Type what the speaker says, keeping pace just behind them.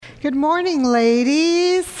Good morning,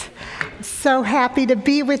 ladies. So happy to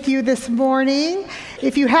be with you this morning.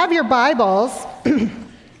 If you have your Bibles,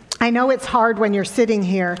 I know it's hard when you're sitting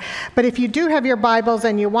here, but if you do have your Bibles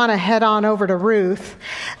and you want to head on over to Ruth,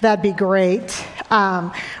 that'd be great.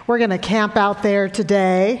 We're going to camp out there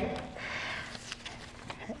today.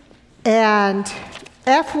 And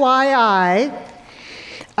FYI,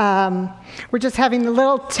 we're just having a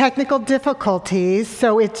little technical difficulties,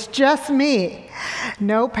 so it's just me.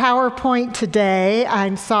 No PowerPoint today.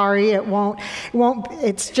 I'm sorry,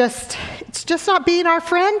 it's just not being our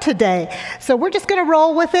friend today. So we're just going to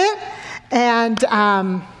roll with it, and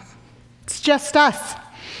it's just us.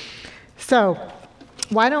 So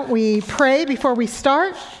why don't we pray before we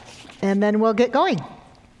start, and then we'll get going.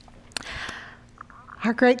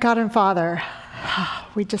 Our great God and Father,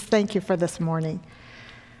 we just thank you for this morning.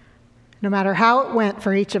 No matter how it went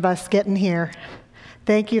for each of us getting here,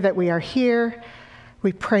 thank you that we are here.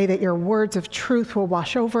 We pray that your words of truth will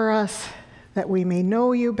wash over us, that we may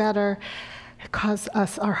know you better, cause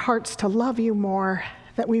us our hearts to love you more,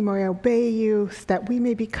 that we may obey you, that we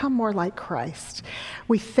may become more like Christ.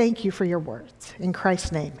 We thank you for your words. In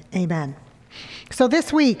Christ's name, amen. So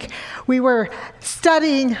this week, we were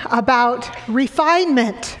studying about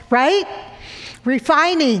refinement, right?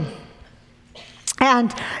 Refining.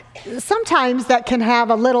 And sometimes that can have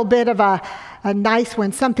a little bit of a nice,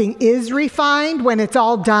 when something is refined, when it's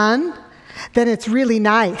all done, then it's really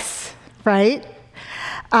nice, right?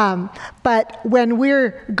 But when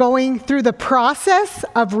we're going through the process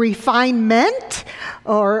of refinement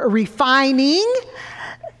or refining,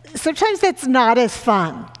 sometimes that's not as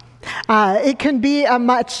fun. It can be a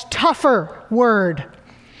much tougher word.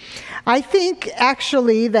 I think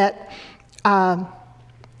actually that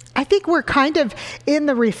I think we're kind of in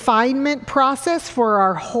the refinement process for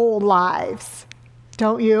our whole lives,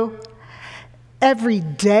 don't you? Every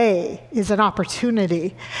day is an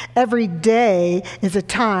opportunity. Every day is a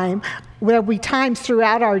time. There'll be times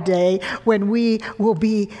throughout our day when we will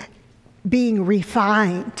be being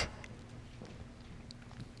refined.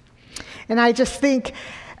 And I just think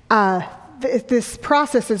this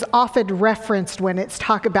process is often referenced when it's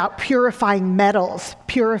talk about purifying metals,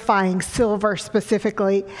 purifying silver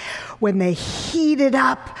specifically, when they heat it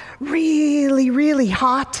up really, really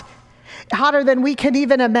hot, hotter than we can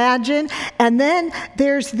even imagine. And then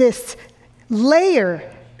there's this layer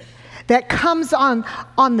that comes on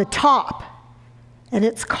the top, and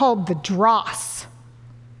it's called the dross.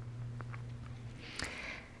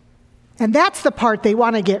 And that's the part they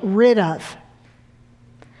want to get rid of.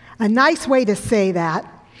 A nice way to say that,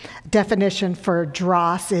 definition for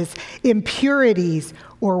dross, is impurities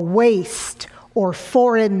or waste or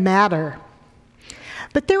foreign matter.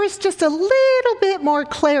 But there is just a little bit more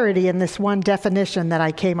clarity in this one definition that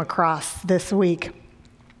I came across this week.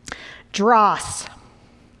 Dross,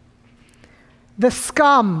 the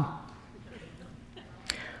scum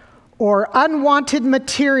or unwanted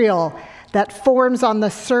material that forms on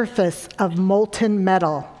the surface of molten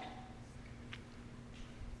metal.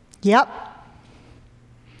 Yep.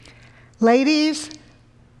 Ladies,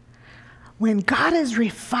 when God is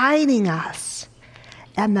refining us,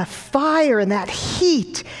 and the fire and that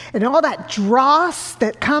heat and all that dross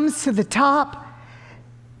that comes to the top,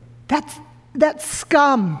 that's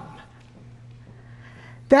scum.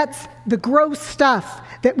 That's the gross stuff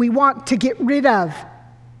that we want to get rid of.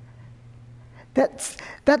 That's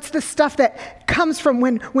the stuff that comes from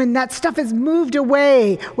when that stuff is moved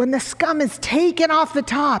away, when the scum is taken off the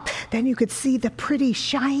top, then you could see the pretty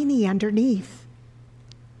shiny underneath.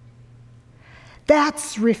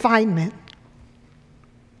 That's refinement.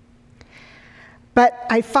 But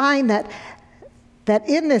I find that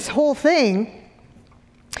in this whole thing,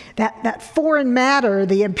 that foreign matter,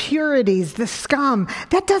 the impurities, the scum,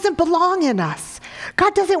 that doesn't belong in us.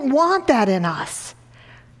 God doesn't want that in us.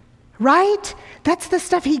 Right? That's the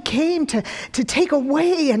stuff he came to take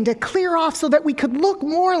away and to clear off so that we could look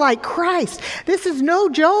more like Christ. This is no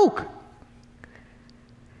joke.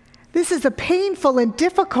 This is a painful and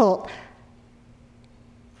difficult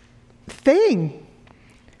thing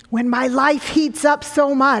when my life heats up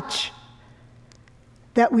so much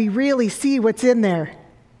that we really see what's in there.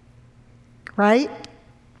 Right?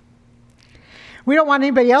 We don't want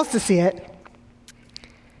anybody else to see it.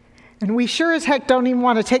 And we sure as heck don't even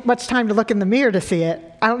want to take much time to look in the mirror to see it.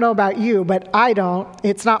 I don't know about you, but I don't.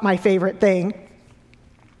 It's not my favorite thing.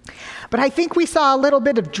 But I think we saw a little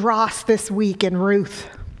bit of dross this week in Ruth.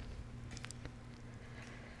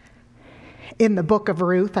 In the book of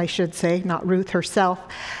Ruth, I should say, not Ruth herself.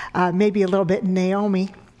 Maybe a little bit in Naomi.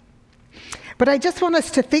 But I just want us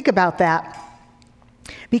to think about that.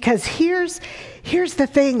 Because here's Here's the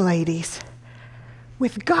thing, ladies.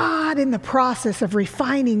 With God in the process of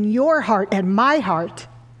refining your heart and my heart,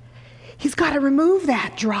 he's got to remove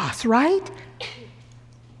that dross, right?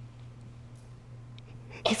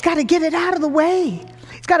 He's got to get it out of the way.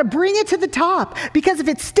 He's got to bring it to the top, because if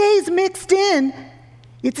it stays mixed in,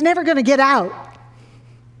 it's never going to get out.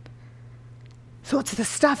 So it's the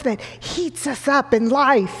stuff that heats us up in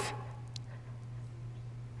life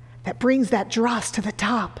that brings that dross to the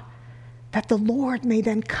top, that the Lord may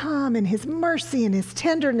then come in his mercy and his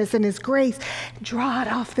tenderness and his grace, draw it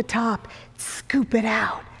off the top, scoop it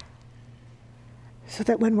out, so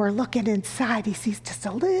that when we're looking inside, he sees just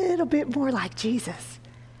a little bit more like Jesus.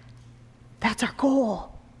 That's our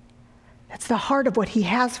goal. That's the heart of what he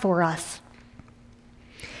has for us.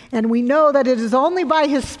 And we know that it is only by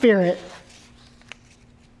his Spirit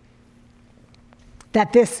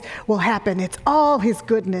that this will happen. It's all his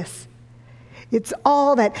goodness. It's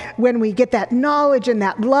all that when we get that knowledge and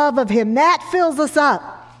that love of him, that fills us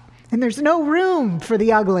up. And there's no room for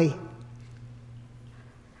the ugly.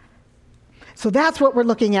 So that's what we're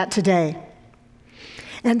looking at today.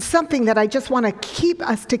 And something that I just want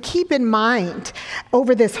to keep in mind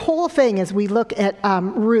over this whole thing as we look at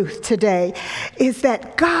Ruth today is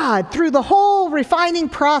that God, through the whole refining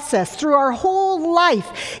process, through our whole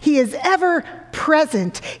life, he is ever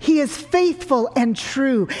present. He is faithful and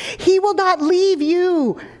true. He will not leave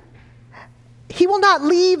you. He will not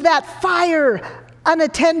leave that fire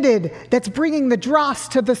unattended that's bringing the dross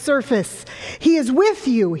to the surface. He is with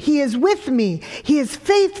you. He is with me. He is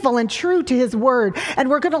faithful and true to his word. And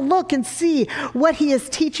we're going to look and see what he is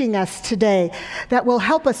teaching us today that will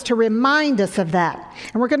help us to remind us of that.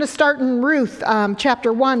 And we're going to start in Ruth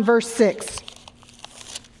chapter 1, verse 6.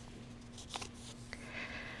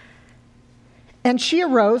 And she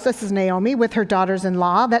arose, this is Naomi, with her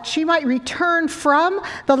daughters-in-law, that she might return from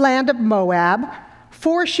the land of Moab,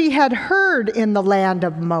 for she had heard in the land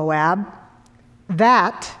of Moab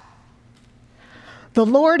that the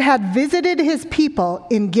Lord had visited his people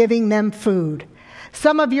in giving them food.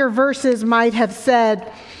 Some of your verses might have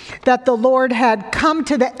said that the Lord had come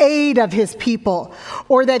to the aid of his people,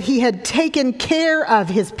 or that he had taken care of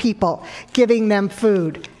his people, giving them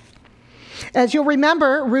food. As you'll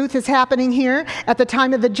remember, Ruth is happening here at the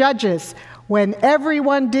time of the Judges, when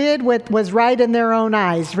everyone did what was right in their own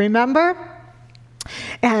eyes. Remember?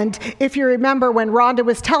 And if you remember when Rhonda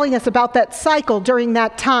was telling us about that cycle during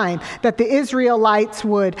that time, that the Israelites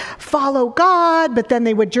would follow God, but then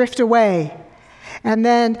they would drift away. And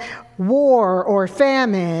then war or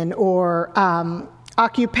famine or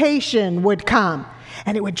occupation would come.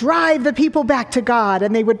 And it would drive the people back to God,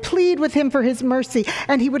 and they would plead with him for his mercy.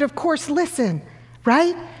 And he would, of course, listen,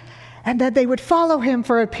 right? And then they would follow him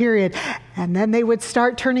for a period, and then they would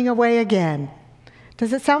start turning away again.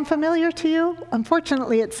 Does it sound familiar to you?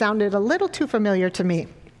 Unfortunately, it sounded a little too familiar to me.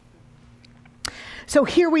 So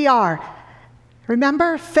here we are.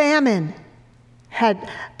 Remember, famine had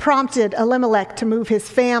prompted Elimelech to move his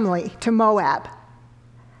family to Moab.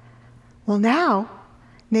 Well, now,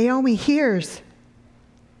 Naomi hears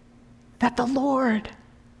that the Lord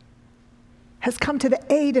has come to the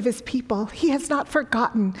aid of his people. He has not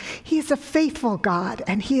forgotten. He is a faithful God,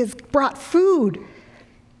 and he has brought food.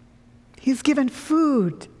 He's given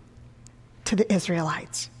food to the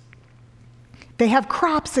Israelites. They have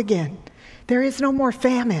crops again. There is no more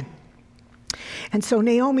famine. And so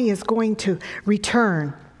Naomi is going to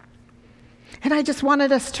return. And I just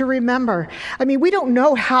wanted us to remember, we don't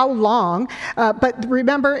know how long, but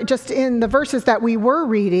remember just in the verses that we were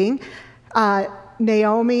reading,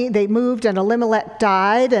 Naomi, they moved and Elimelech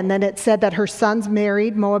died, and then it said that her sons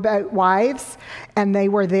married Moabite wives, and they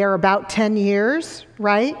were there about 10 years,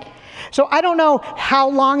 right? So I don't know how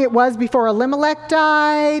long it was before Elimelech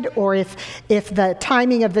died, or if the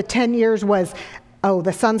timing of the 10 years was,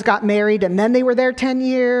 the sons got married and then they were there 10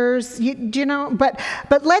 years,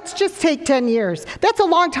 but let's just take 10 years. That's a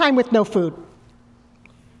long time with no food,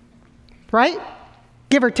 right?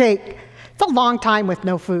 Give or take. It's a long time with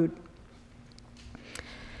no food.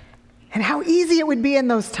 And how easy it would be in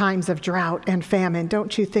those times of drought and famine,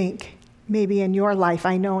 don't you think? Maybe in your life,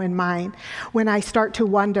 I know in mine, when I start to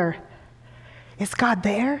wonder, is God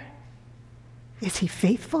there? Is he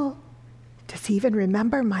faithful? Does he even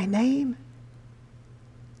remember my name?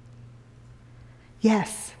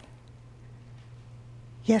 Yes.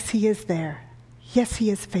 Yes, he is there. Yes, he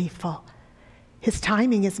is faithful. His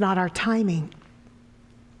timing is not our timing.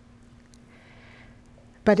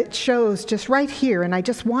 But it shows just right here, and I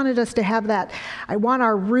just wanted us to have that. I want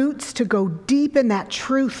our roots to go deep in that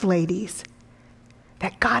truth, ladies,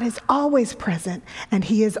 that God is always present and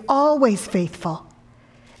he is always faithful.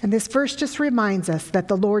 And this verse just reminds us that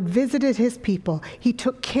the Lord visited his people. He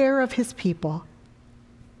took care of his people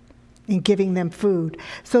in giving them food.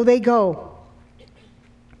 So they go.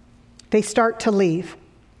 They start to leave.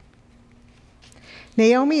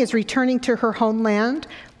 Naomi is returning to her homeland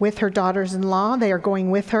with her daughters-in-law. They are going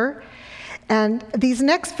with her. And these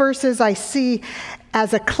next verses I see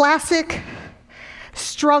as a classic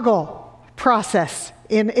struggle process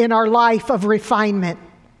in our life of refinement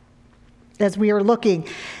as we are looking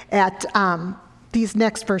at these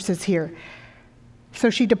next verses here. So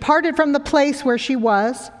she departed from the place where she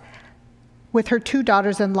was with her 2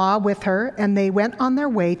 daughters-in-law with her, and they went on their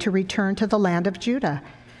way to return to the land of Judah.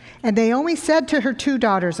 And Naomi said to her 2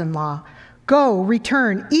 daughters-in-law, "Go,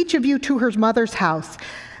 return, each of you to her mother's house.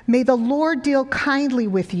 May the Lord deal kindly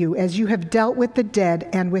with you as you have dealt with the dead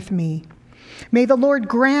and with me. May the Lord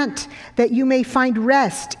grant that you may find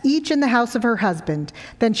rest, each in the house of her husband."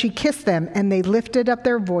 Then she kissed them, and they lifted up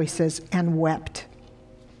their voices and wept.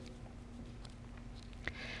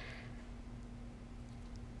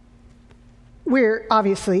 We're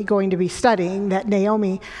obviously going to be studying that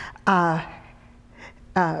Naomi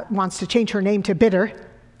wants to change her name to Bitter,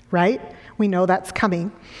 right? We know that's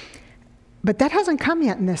coming. But that hasn't come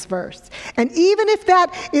yet in this verse. And even if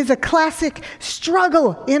that is a classic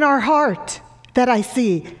struggle in our heart that I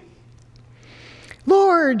see,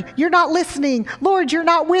 Lord, you're not listening. Lord, you're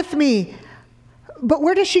not with me. But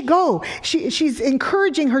where does she go? She's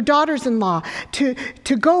encouraging her daughters-in-law to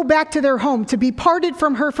go back to their home, to be parted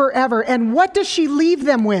from her forever. And what does she leave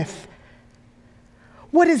them with?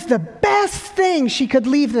 What is the best thing she could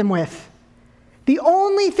leave them with? The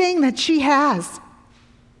only thing that she has.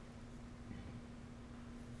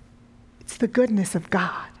 It's the goodness of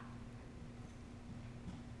God.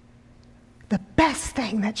 The best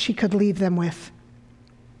thing that she could leave them with.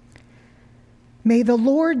 May the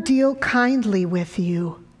Lord deal kindly with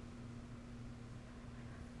you.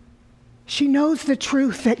 She knows the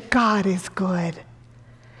truth that God is good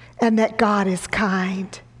and that God is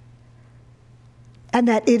kind and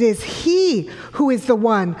that it is He who is the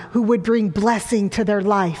one who would bring blessing to their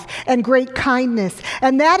life and great kindness.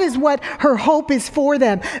 And that is what her hope is for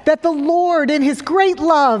them, that the Lord in His great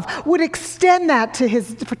love would extend that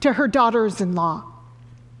to her daughters-in-law.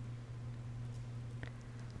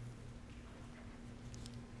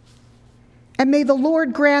 And may the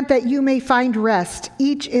Lord grant that you may find rest,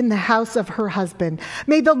 each in the house of her husband.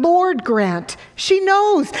 May the Lord grant. She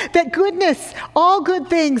knows that goodness, all good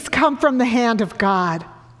things come from the hand of God.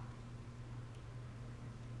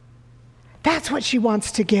 That's what she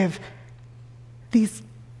wants to give these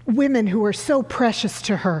women who are so precious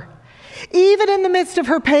to her, even in the midst of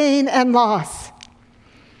her pain and loss.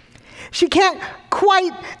 She can't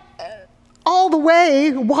quite all the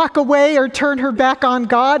way walk away or turn her back on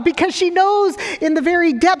God, because she knows in the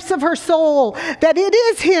very depths of her soul that it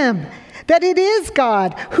is Him, that it is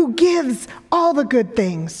God who gives all the good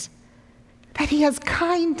things, that He has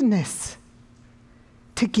kindness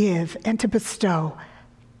to give and to bestow.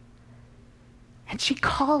 And she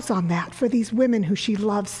calls on that for these women who she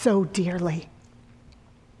loves so dearly.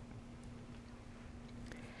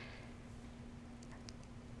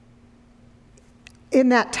 In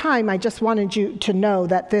that time, I just wanted you to know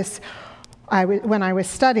that when I was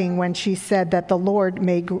studying, when she said that the Lord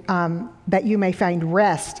may, that you may find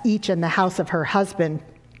rest, each in the house of her husband.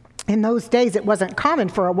 In those days, it wasn't common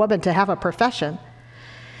for a woman to have a profession.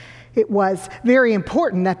 It was very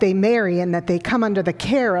important that they marry and that they come under the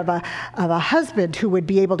care of a husband who would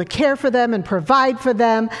be able to care for them and provide for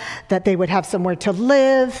them, that they would have somewhere to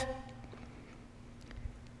live.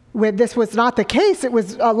 When this was not the case, it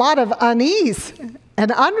was a lot of unease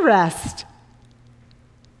and unrest.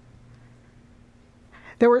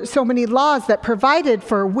 There were so many laws that provided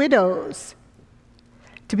for widows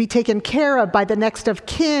to be taken care of by the next of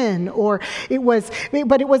kin, but it was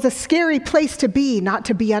a scary place to be, not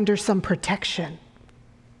to be under some protection.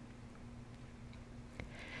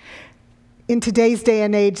 In today's day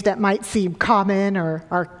and age, that might seem common or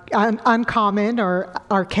uncommon or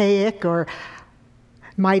archaic, or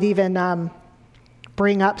might even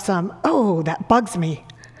bring up some, "oh, that bugs me"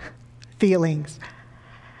 feelings.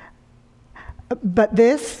 But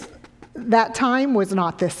that time was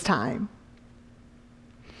not this time.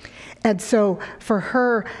 And so for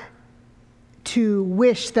her to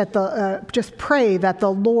wish that just pray that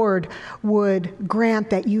the Lord would grant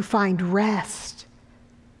that you find rest,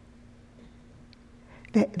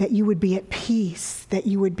 that you would be at peace, that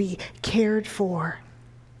you would be cared for.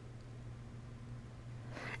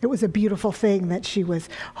 It was a beautiful thing that she was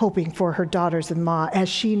hoping for her daughters-in-law, as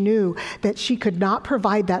she knew that she could not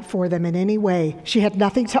provide that for them in any way. She had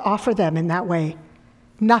nothing to offer them in that way.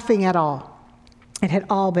 Nothing at all. It had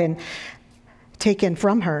all been taken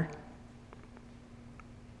from her.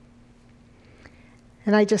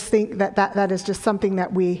 And I just think that is just something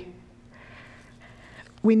that we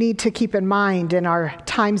need to keep in mind in our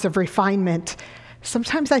times of refinement.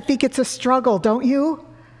 Sometimes I think it's a struggle, don't you?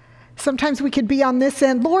 Sometimes we could be on this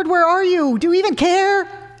end, Lord, where are you? Do you even care?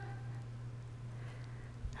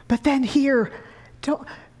 But then here,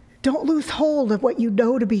 don't lose hold of what you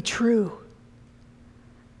know to be true.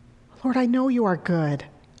 Lord, I know you are good.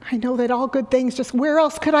 I know that all good things, just where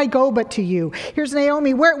else could I go but to you? Here's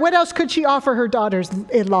Naomi. What else could she offer her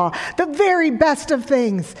daughters-in-law? The very best of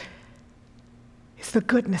things is the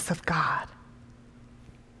goodness of God.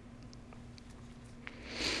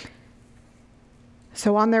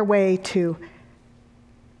 So on their way to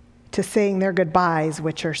saying their goodbyes,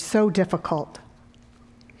 which are so difficult.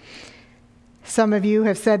 Some of you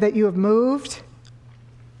have said that you have moved,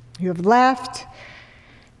 you have left.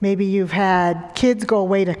 Maybe you've had kids go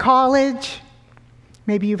away to college.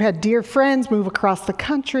 Maybe you've had dear friends move across the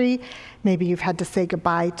country. Maybe you've had to say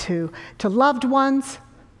goodbye to loved ones.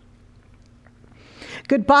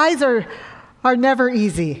 Goodbyes are never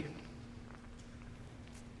easy.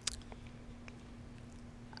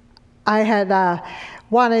 I had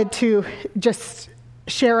wanted to just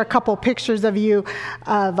share a couple pictures of you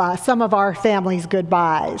of some of our family's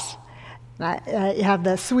goodbyes. I have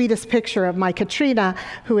the sweetest picture of my Katrina,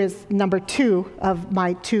 who is number 2 of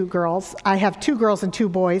my 2 girls. I have 2 girls and 2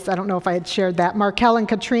 boys. I don't know if I had shared that. Markel and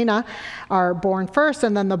Katrina are born first,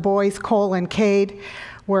 and then the boys, Cole and Cade,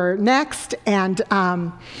 were next. And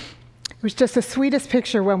it was just the sweetest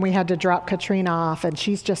picture when we had to drop Katrina off, and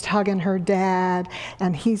she's just hugging her dad,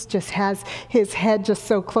 and he's just has his head just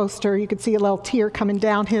so close to her. You could see a little tear coming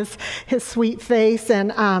down his sweet face,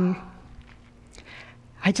 and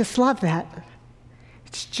I just love that.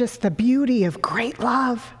 It's just the beauty of great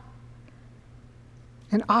love.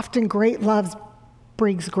 And often great love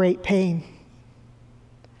brings great pain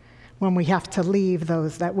when we have to leave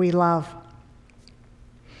those that we love.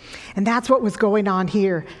 And that's what was going on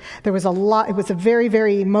here. There was a lot, it was a very,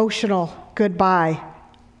 very emotional goodbye.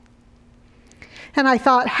 And I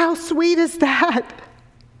thought, how sweet is that?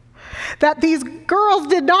 That these girls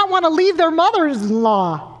did not want to leave their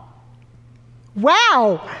mothers-in-law.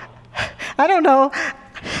 Wow. I don't know.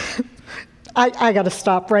 I got to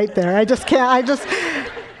stop right there. I just can't.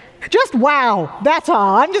 Just wow. That's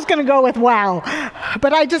all. I'm just going to go with wow.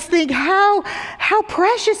 But I just think, how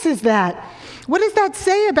precious is that? What does that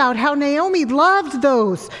say about how Naomi loved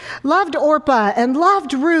Orpah and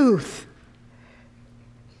loved Ruth?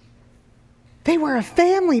 They were a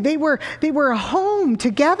family. They were a home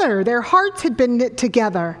together. Their hearts had been knit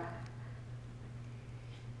together.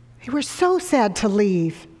 They were so sad to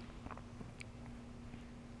leave.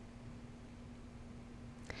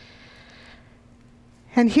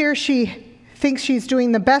 And here she thinks she's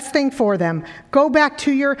doing the best thing for them. Go back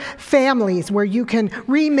to your families where you can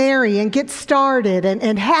remarry and get started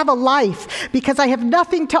and have a life, because I have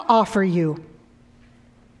nothing to offer you.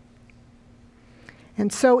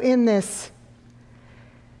 And so in this,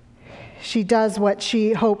 she does what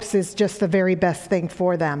she hopes is just the very best thing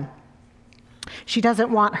for them. She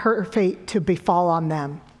doesn't want her fate to befall on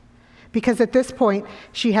them, because at this point,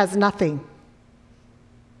 she has nothing.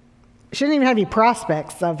 She doesn't even have any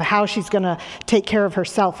prospects of how she's going to take care of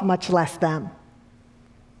herself, much less them.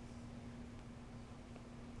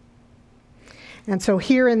 And so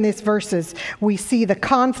here in these verses, we see the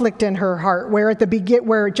conflict in her heart,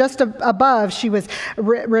 where just above she was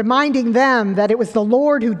reminding them that it was the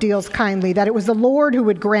Lord who deals kindly, that it was the Lord who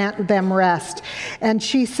would grant them rest. And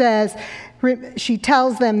she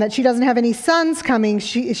tells them that she doesn't have any sons coming.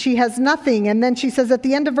 She has nothing. And then she says at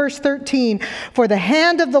the end of verse 13, "For the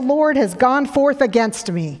hand of the Lord has gone forth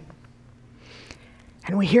against me."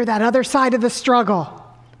 And we hear that other side of the struggle.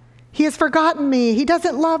 He has forgotten me. He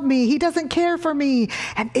doesn't love me. He doesn't care for me.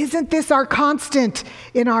 And isn't this our constant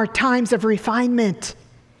in our times of refinement,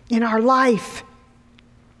 in our life?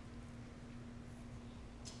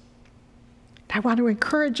 I want to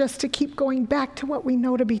encourage us to keep going back to what we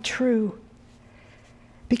know to be true.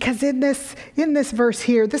 Because in this verse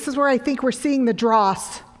here, this is where I think we're seeing the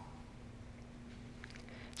dross.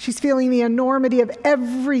 She's feeling the enormity of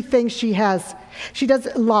everything she has. She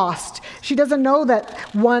doesn't know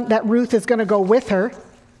that Ruth is going to go with her.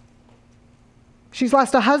 She's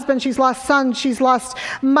lost a husband, she's lost sons, she's lost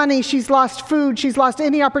money, she's lost food, she's lost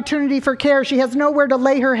any opportunity for care. She has nowhere to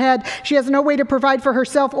lay her head. She has no way to provide for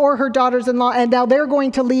herself or her daughters-in-law. And now they're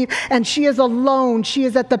going to leave, and she is alone. She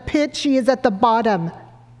is at the pit. She is at the bottom.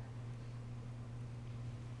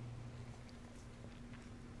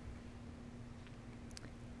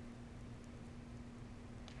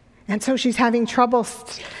 And so she's having trouble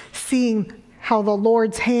seeing how the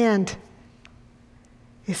Lord's hand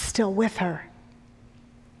is still with her.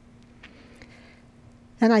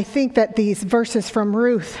 And I think that these verses from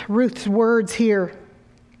Ruth's words here,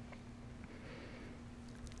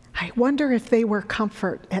 I wonder if they were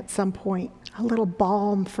comfort at some point, a little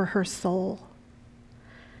balm for her soul.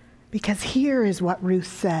 Because here is what Ruth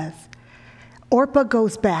says. Orpah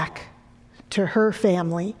goes back to her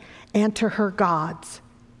family and to her gods.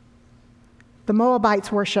 The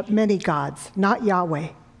Moabites worship many gods, not Yahweh,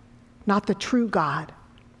 not the true God.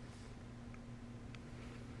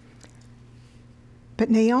 But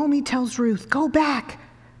Naomi tells Ruth, go back.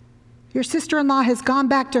 Your sister-in-law has gone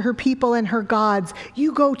back to her people and her gods.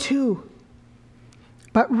 You go too.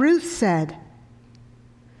 But Ruth said,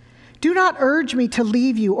 do not urge me to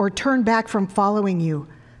leave you or turn back from following you.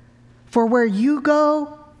 For where you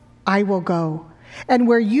go, I will go. And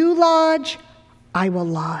where you lodge, I will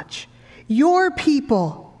lodge. Your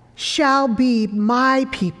people shall be my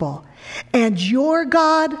people, and your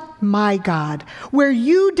God, my God. Where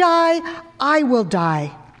you die, I will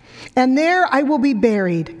die, and there I will be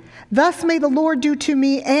buried. Thus may the Lord do to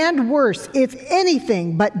me, and worse, if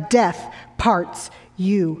anything but death parts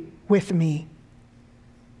you with me.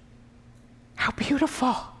 How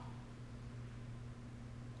beautiful.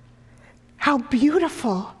 How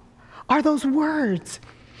beautiful are those words.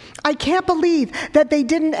 I can't believe that they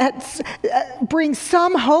didn't bring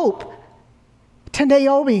some hope to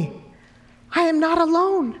Naomi. I am not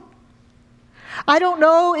alone. I don't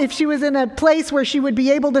know if she was in a place where she would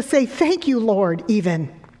be able to say, thank you, Lord,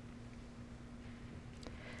 even.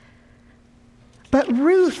 But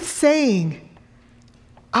Ruth saying,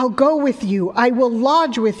 I'll go with you. I will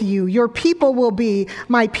lodge with you. Your people will be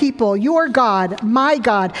my people. Your God, my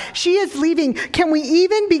God. She is leaving. Can we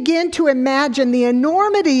even begin to imagine the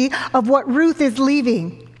enormity of what Ruth is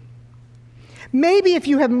leaving? Maybe if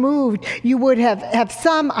you have moved, you would have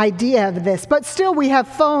some idea of this, but still we have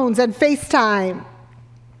phones and FaceTime.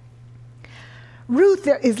 Ruth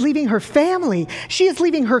is leaving her family. She is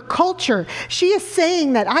leaving her culture. She is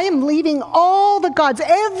saying that I am leaving all the gods,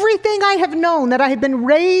 everything I have known, that I have been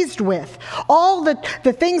raised with, all the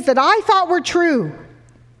things that I thought were true.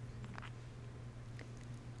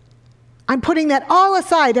 I'm putting that all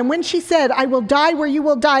aside. And when she said, I will die where you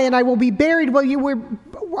will die, and I will be buried where you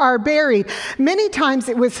are buried, many times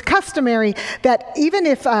it was customary that even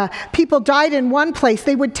if people died in one place,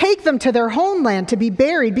 they would take them to their homeland to be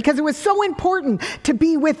buried, because it was so important to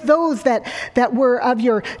be with those that were of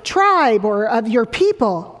your tribe or of your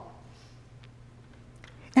people.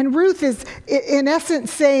 And Ruth is, in essence,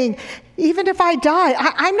 saying, even if I die,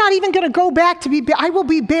 I'm not even going to go back I will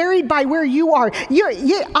be buried by where you are.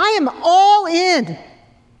 I am all in.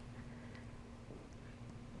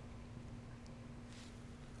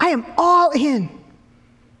 I am all in.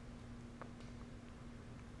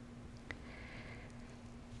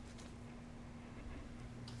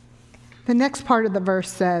 The next part of the verse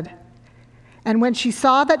said, and when she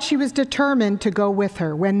saw that she was determined to go with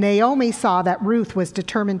her, when Naomi saw that Ruth was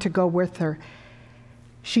determined to go with her,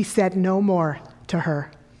 she said no more to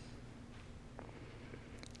her.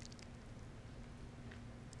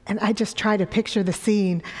 And I just try to picture the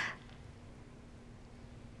scene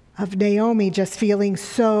of Naomi just feeling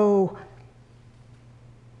so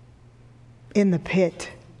in the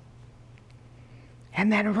pit.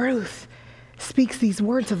 And then Ruth speaks these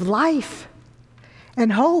words of life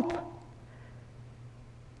and hope.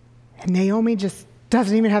 And Naomi just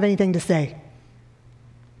doesn't even have anything to say.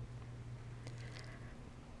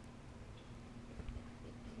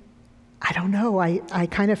 I don't know. I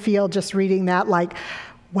kind of feel just reading that like,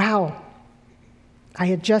 wow. I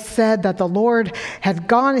had just said that the Lord had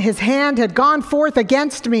gone, his hand had gone forth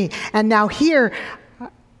against me. And now here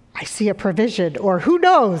I see a provision, or who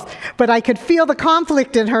knows, but I could feel the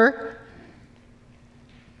conflict in her.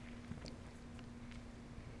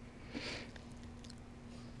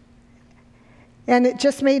 And it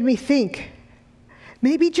just made me think,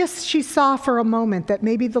 maybe just she saw for a moment that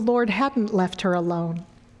maybe the Lord hadn't left her alone.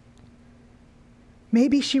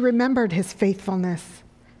 Maybe she remembered his faithfulness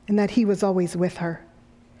and that he was always with her.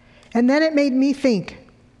 And then it made me think,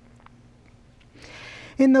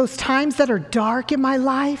 in those times that are dark in my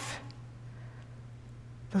life,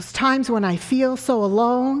 those times when I feel so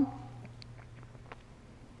alone,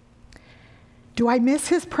 do I miss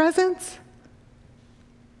his presence?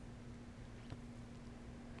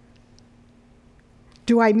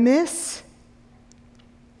 Do I miss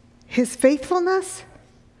his faithfulness?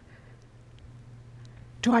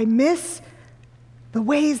 Do I miss the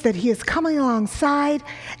ways that he is coming alongside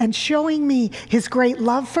and showing me his great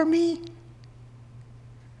love for me?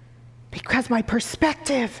 because my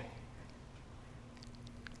perspective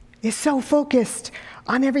is so focused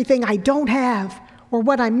on everything I don't have, or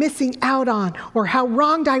what I'm missing out on, or how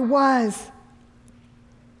wronged I was,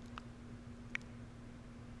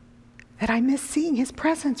 that I miss seeing his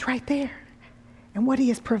presence right there and what he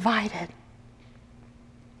has provided.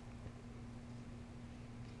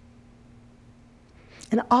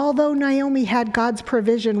 And although Naomi had God's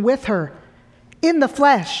provision with her in the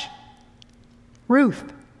flesh,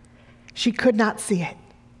 Ruth, she could not see it.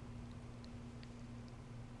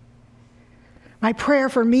 My prayer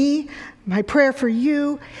for me, my prayer for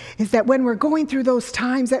you, is that when we're going through those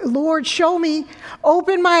times, that Lord, show me,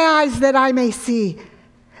 open my eyes that I may see,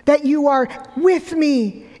 that you are with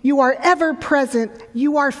me, you are ever present,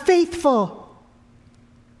 you are faithful.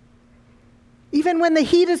 Even when the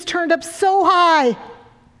heat is turned up so high,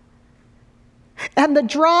 and the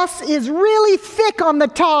dross is really thick on the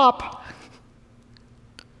top,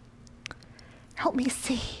 help me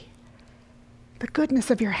see the goodness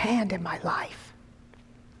of your hand in my life.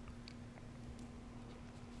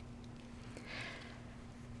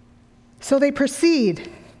 So they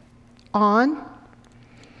proceed on.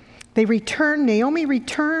 Naomi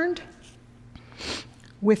returned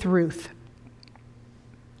with Ruth.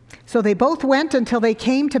 So they both went until they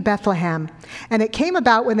came to Bethlehem. And it came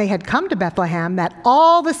about when they had come to Bethlehem that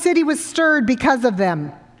all the city was stirred because of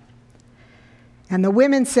them. And the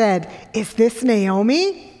women said, "Is this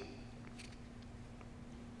Naomi?"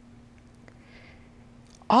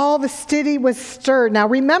 All the city was stirred. Now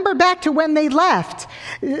remember back to when they left.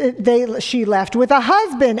 She left with a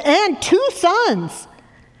husband and 2 sons.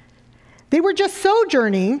 They were just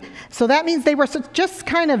sojourning, so that means they were just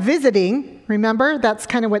kind of visiting. Remember, that's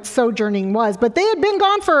kind of what sojourning was. But they had been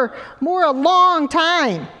gone for a long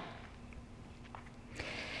time.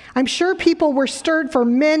 I'm sure people were stirred for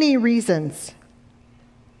many reasons.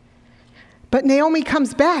 But Naomi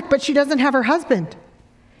comes back, but she doesn't have her husband.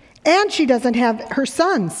 And she doesn't have her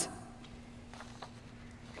sons.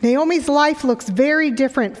 Naomi's life looks very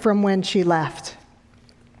different from when she left.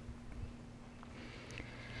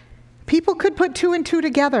 People could put 2 and 2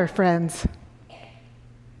 together, friends.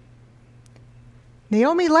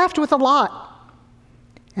 Naomi left with a lot.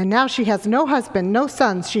 And now she has no husband, no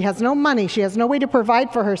sons. She has no money. She has no way to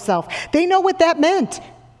provide for herself. They know what that meant.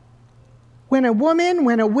 When a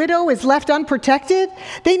widow is left unprotected,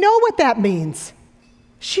 they know what that means.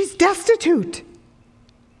 She's destitute.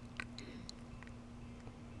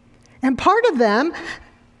 And part of them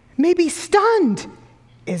may be stunned.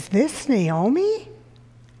 Is this Naomi?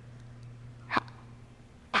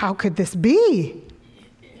 How could this be?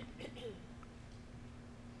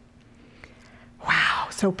 Wow,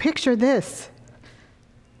 so picture this.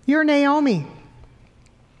 You're Naomi.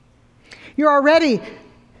 You're already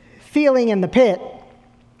feeling in the pit.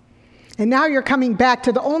 And now you're coming back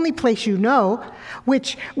to the only place you know,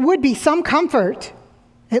 which would be some comfort.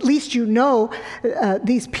 At least you know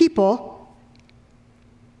these people.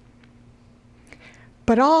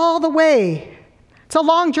 But all the way, it's a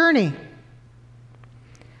long journey.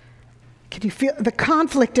 Can you feel the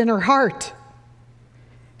conflict in her heart?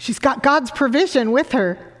 She's got God's provision with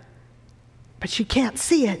her, but she can't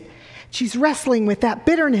see it. She's wrestling with that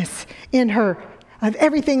bitterness in her of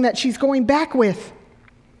everything that she's going back with.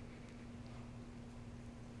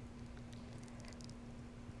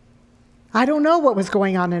 I don't know what was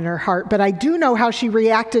going on in her heart, but I do know how she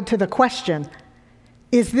reacted to the question,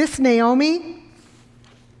 "Is this Naomi?"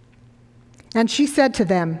 And she said to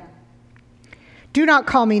them, "Do not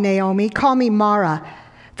call me Naomi, call me Mara,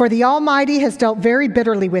 for the Almighty has dealt very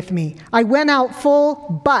bitterly with me. I went out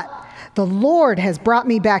full, but the Lord has brought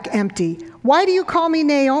me back empty. Why do you call me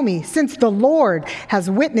Naomi, since the Lord has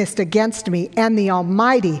witnessed against me and the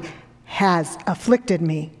Almighty has afflicted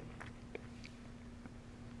me?"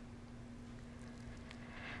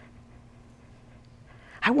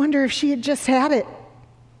 I wonder if she had just had it.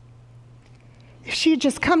 If she had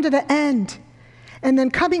just come to the end and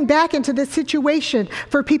then coming back into this situation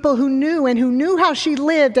for people who knew how she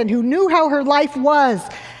lived and who knew how her life was.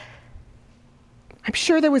 I'm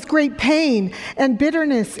sure there was great pain and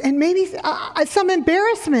bitterness and maybe some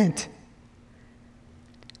embarrassment.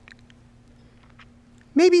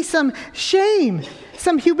 Maybe some shame,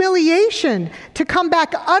 some humiliation to come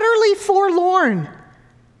back utterly forlorn.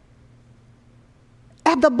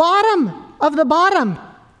 At the bottom of the bottom.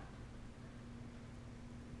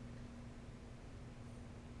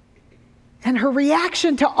 And her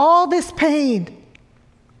reaction to all this pain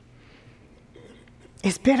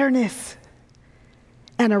is bitterness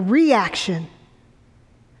and a reaction.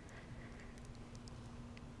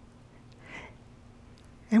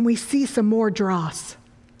 And we see some more dross.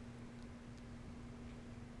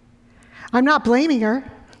 I'm not blaming her.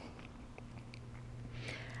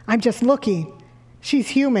 I'm just looking. She's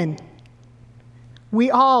human.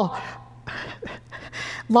 We all,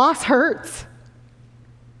 loss hurts,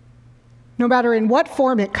 no matter in what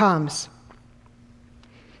form it comes.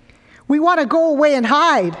 We want to go away and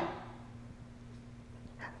hide.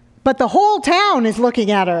 But the whole town is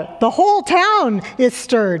looking at her. The whole town is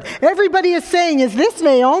stirred. Everybody is saying, is this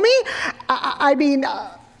Naomi? I mean,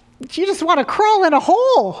 you just want to crawl in a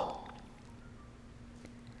hole.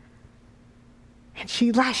 And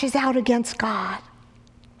she lashes out against God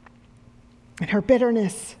and her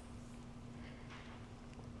bitterness,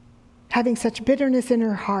 having such bitterness in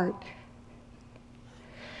her heart.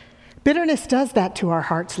 Bitterness does that to our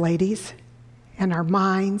hearts, ladies, and our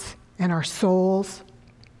minds and our souls.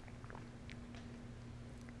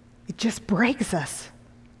 It just breaks us.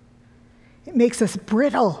 It makes us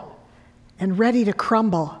brittle and ready to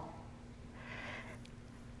crumble.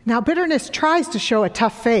 Now, bitterness tries to show a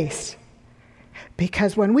tough face,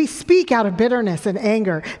 because when we speak out of bitterness and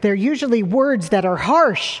anger, they're usually words that are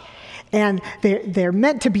harsh, and they're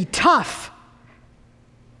meant to be tough.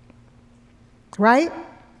 Right?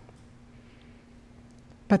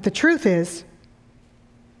 But the truth is,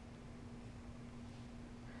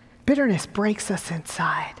 bitterness breaks us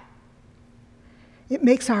inside. It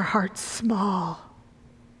makes our hearts small,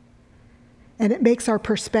 and it makes our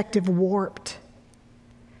perspective warped.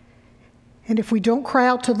 And if we don't cry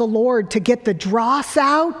out to the Lord to get the dross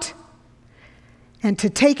out and to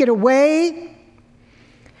take it away,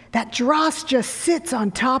 that dross just sits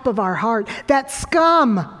on top of our heart. That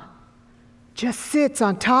scum just sits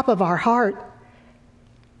on top of our heart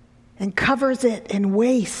and covers it in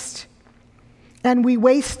waste. And we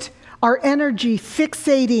waste our energy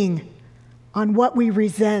fixating on what we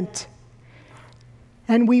resent.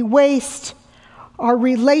 And we waste our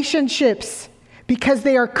relationships because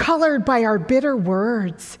they are colored by our bitter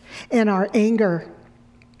words and our anger.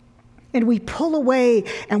 And we pull away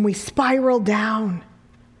and we spiral down.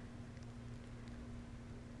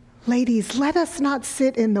 Ladies, let us not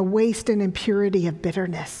sit in the waste and impurity of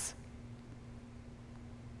bitterness.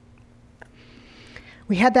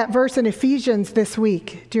 We had that verse in Ephesians this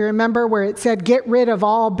week. Do you remember where it said, get rid of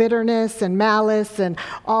all bitterness and malice and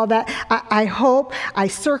all that? I hope I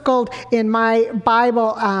circled in my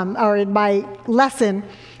Bible or in my lesson,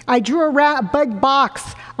 I drew a big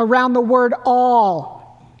box around the word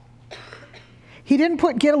all. He didn't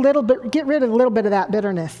put get rid of a little bit of that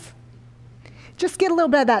bitterness. Just get a little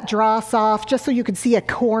bit of that dross off, just so you could see a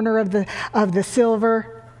corner of the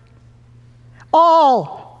silver.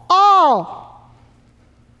 All.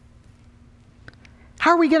 How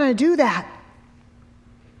are we going to do that?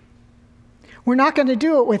 We're not going to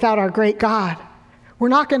do it without our great God. We're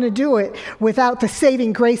not going to do it without the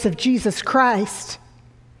saving grace of Jesus Christ.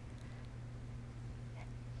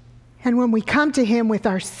 And when we come to him with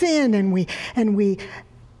our sin and we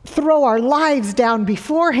throw our lives down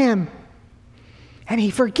before him, and he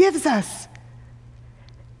forgives us,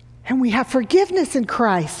 and we have forgiveness in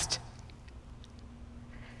Christ,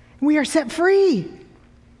 we are set free.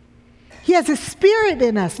 He has a spirit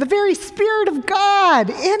in us, the very Spirit of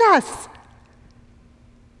God in us,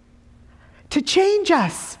 to change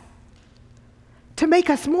us, to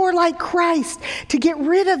make us more like Christ, to get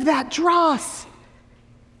rid of that dross.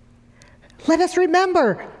 Let us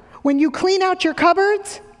remember, when you clean out your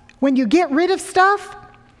cupboards, when you get rid of stuff,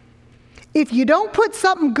 if you don't put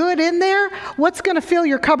something good in there, what's going to fill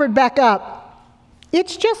your cupboard back up?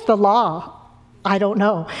 It's just the law. I don't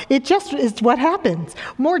know. It just is what happens.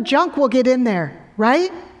 More junk will get in there,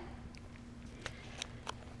 right?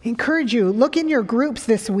 Encourage you, look in your groups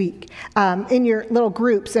this week, in your little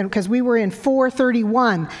groups, and because we were in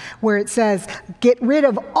 4:31, where it says, get rid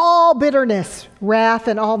of all bitterness, wrath,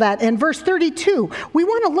 and all that. And verse 32, we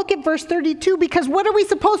want to look at verse 32 because what are we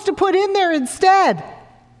supposed to put in there instead?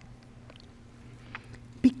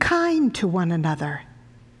 Be kind to one another,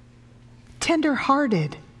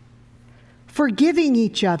 tender-hearted, forgiving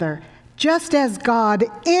each other, just as God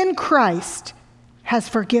in Christ has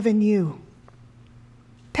forgiven you.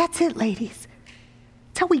 That's it, ladies.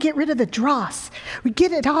 That's how we get rid of the dross. We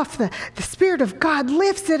get it off. The Spirit of God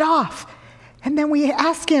lifts it off. And then we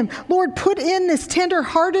ask him, Lord, put in this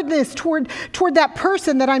tender-heartedness toward that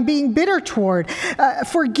person that I'm being bitter toward,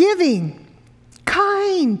 forgiving,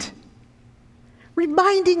 kind,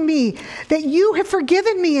 reminding me that you have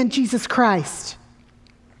forgiven me in Jesus Christ.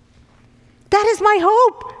 That is my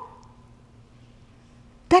hope.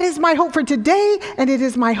 That is my hope for today, and it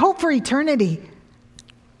is my hope for eternity.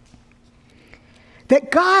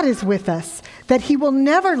 That God is with us, that he will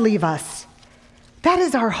never leave us. That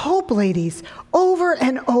is our hope, ladies, over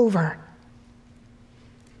and over.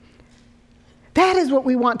 That is what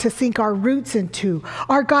we want to sink our roots into.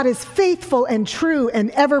 Our God is faithful and true and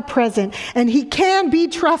ever present, and he can be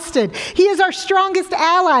trusted. He is our strongest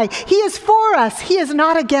ally. He is for us. He is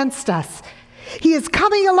not against us. He is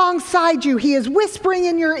coming alongside you. He is whispering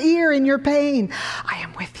in your ear in your pain. I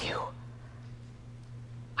am with you.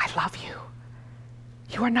 I love you.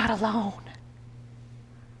 You are not alone.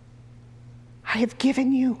 I have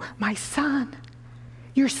given you my son.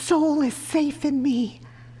 Your soul is safe in me.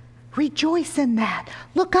 Rejoice in that.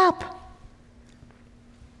 Look up.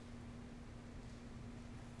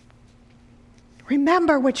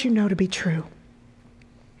 Remember what you know to be true.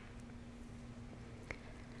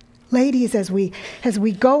 Ladies, as we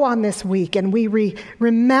go on this week and we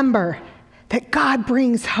remember that God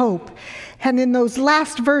brings hope. And in those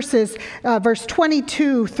last verses, verse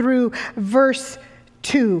 22 through verse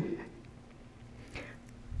 2,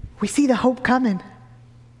 we see the hope coming.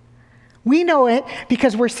 We know it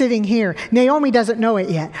because we're sitting here. Naomi doesn't know it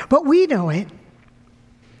yet, but we know it.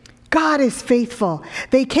 God is faithful.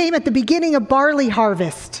 They came at the beginning of barley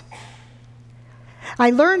harvest.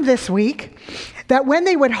 I learned this week that when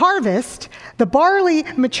they would harvest, the barley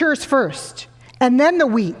matures first, and then the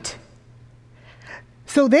wheat.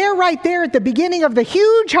 So they're right there at the beginning of the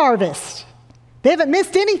huge harvest. They haven't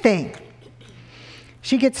missed anything.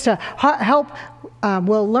 She gets to help.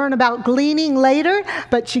 We'll learn about gleaning later,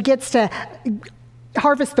 but she gets to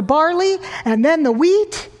harvest the barley and then the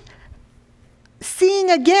wheat. Seeing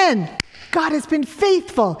again, God has been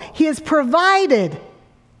faithful. He has provided.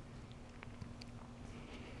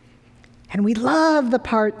 And we love the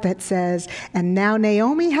part that says, and now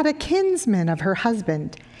Naomi had a kinsman of her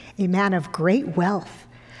husband, a man of great wealth,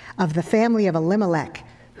 of the family of Elimelech,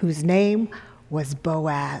 whose name was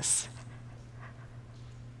Boaz.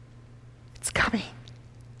 It's coming.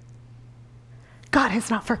 God has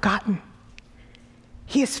not forgotten.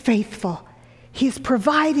 He is faithful. He is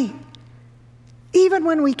providing, even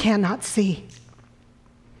when we cannot see.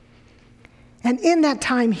 And in that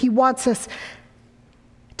time, he wants us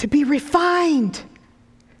to be refined.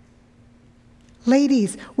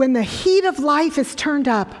 Ladies, when the heat of life is turned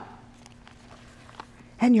up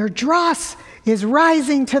and your dross is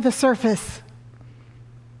rising to the surface,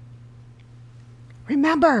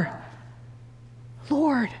 remember,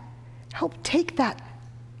 Lord, help take that.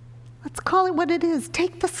 Let's call it what it is.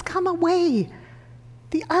 Take the scum away,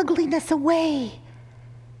 the ugliness away,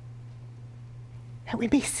 that we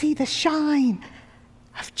may see the shine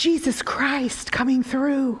of Jesus Christ coming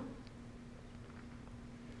through.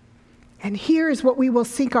 And here is what we will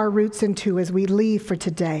sink our roots into as we leave for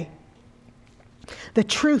today. The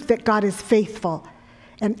truth that God is faithful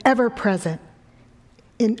and ever present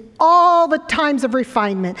in all the times of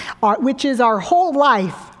refinement, which is our whole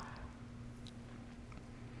life.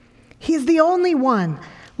 He is the only one.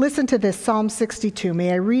 Listen to this, Psalm 62.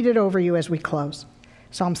 May I read it over you as we close?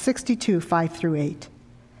 Psalm 62, 5 through 8.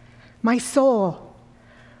 My soul,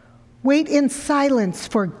 wait in silence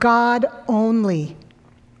for God only,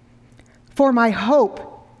 for my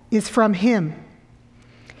hope is from him.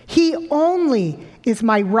 He only is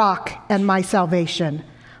my rock and my salvation,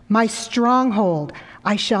 my stronghold.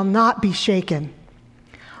 I shall not be shaken.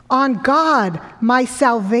 On God, my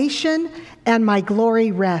salvation and my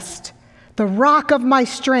glory rest. The rock of my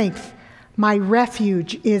strength, my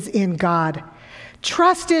refuge is in God.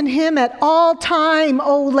 Trust in him at all time,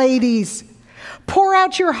 O ladies. Pour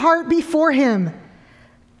out your heart before him.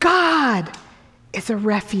 God is a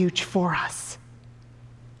refuge for us.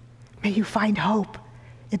 May you find hope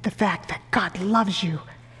in the fact that God loves you.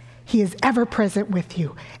 He is ever present with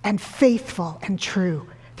you and faithful and true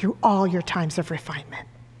through all your times of refinement.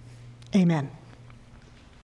 Amen.